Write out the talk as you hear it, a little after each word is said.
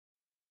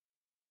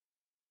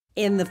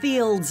In the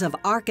fields of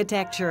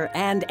architecture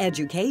and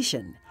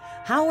education,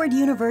 Howard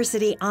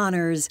University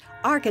honors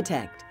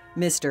architect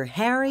Mr.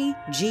 Harry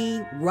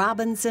G.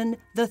 Robinson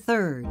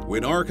III.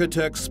 When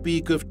architects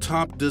speak of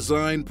top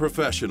design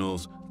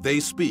professionals, they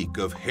speak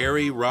of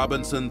Harry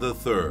Robinson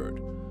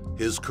III.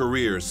 His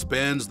career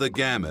spans the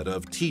gamut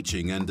of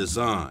teaching and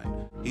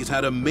design. He's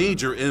had a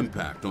major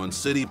impact on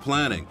city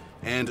planning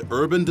and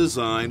urban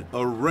design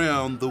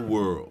around the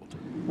world.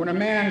 When a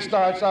man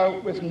starts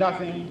out with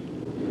nothing,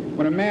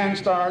 when a man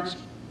starts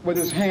with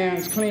his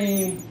hands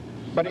clean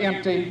but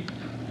empty,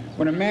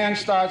 when a man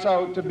starts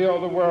out to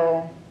build the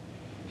world,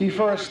 he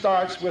first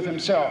starts with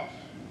himself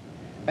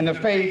and the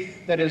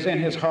faith that is in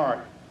his heart.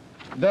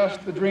 Thus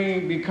the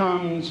dream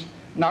becomes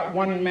not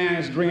one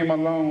man's dream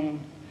alone,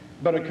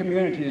 but a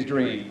community's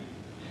dream,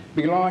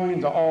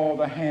 belonging to all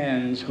the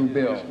hands who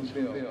build.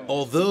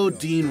 Although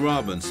Dean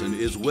Robinson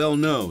is well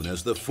known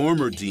as the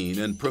former dean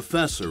and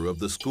professor of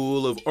the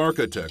School of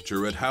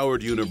Architecture at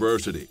Howard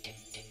University,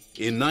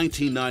 in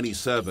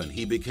 1997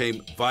 he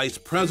became vice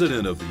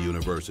president of the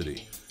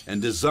university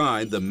and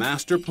designed the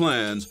master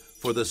plans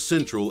for the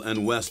Central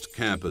and West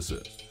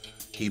campuses.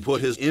 He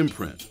put his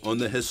imprint on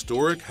the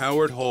historic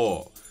Howard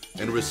Hall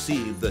and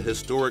received the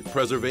Historic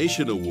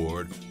Preservation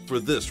Award for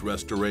this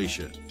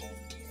restoration.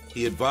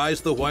 He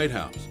advised the White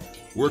House,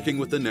 working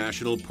with the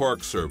National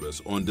Park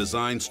Service on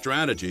design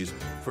strategies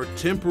for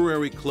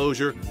temporary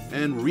closure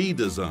and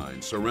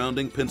redesign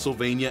surrounding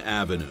Pennsylvania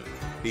Avenue.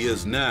 He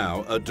is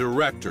now a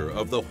director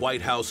of the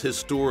White House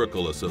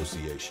Historical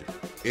Association.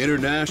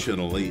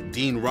 Internationally,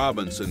 Dean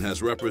Robinson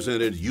has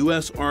represented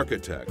U.S.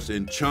 architects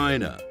in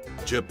China,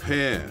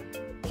 Japan,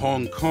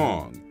 Hong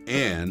Kong,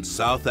 and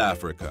South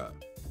Africa.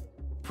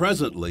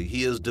 Presently,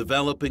 he is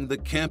developing the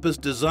campus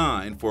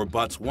design for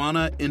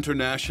Botswana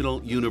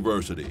International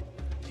University.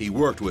 He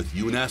worked with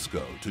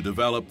UNESCO to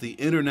develop the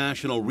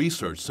International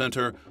Research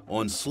Center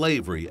on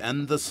Slavery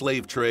and the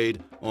Slave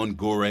Trade on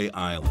Gorée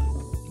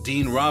Island.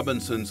 Dean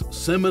Robinson's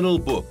seminal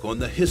book on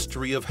the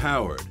history of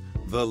Howard,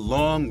 The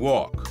Long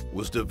Walk,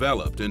 was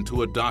developed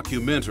into a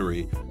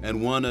documentary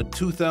and won a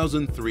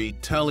 2003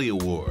 Telly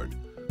Award.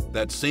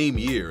 That same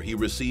year, he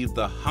received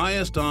the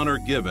highest honor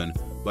given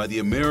by the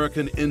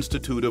American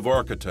Institute of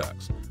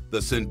Architects,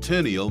 the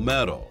Centennial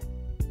Medal.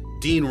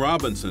 Dean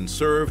Robinson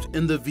served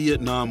in the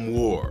Vietnam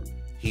War.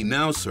 He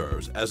now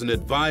serves as an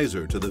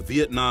advisor to the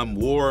Vietnam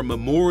War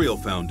Memorial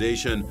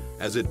Foundation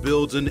as it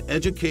builds an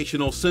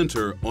educational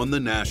center on the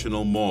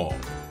National Mall.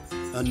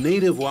 A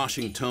native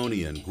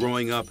Washingtonian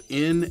growing up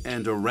in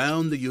and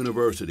around the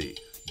university,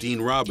 Dean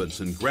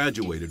Robinson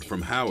graduated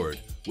from Howard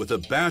with a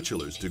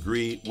bachelor's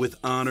degree with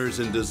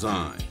honors in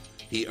design.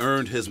 He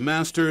earned his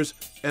master's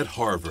at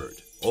Harvard.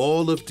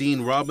 All of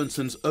Dean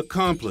Robinson's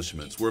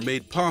accomplishments were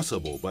made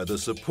possible by the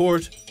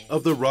support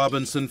of the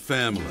Robinson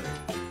family.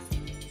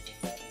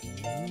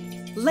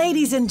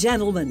 Ladies and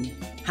gentlemen,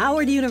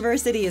 Howard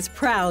University is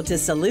proud to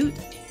salute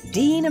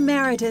Dean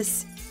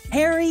Emeritus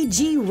Harry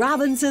G.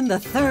 Robinson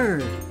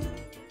III.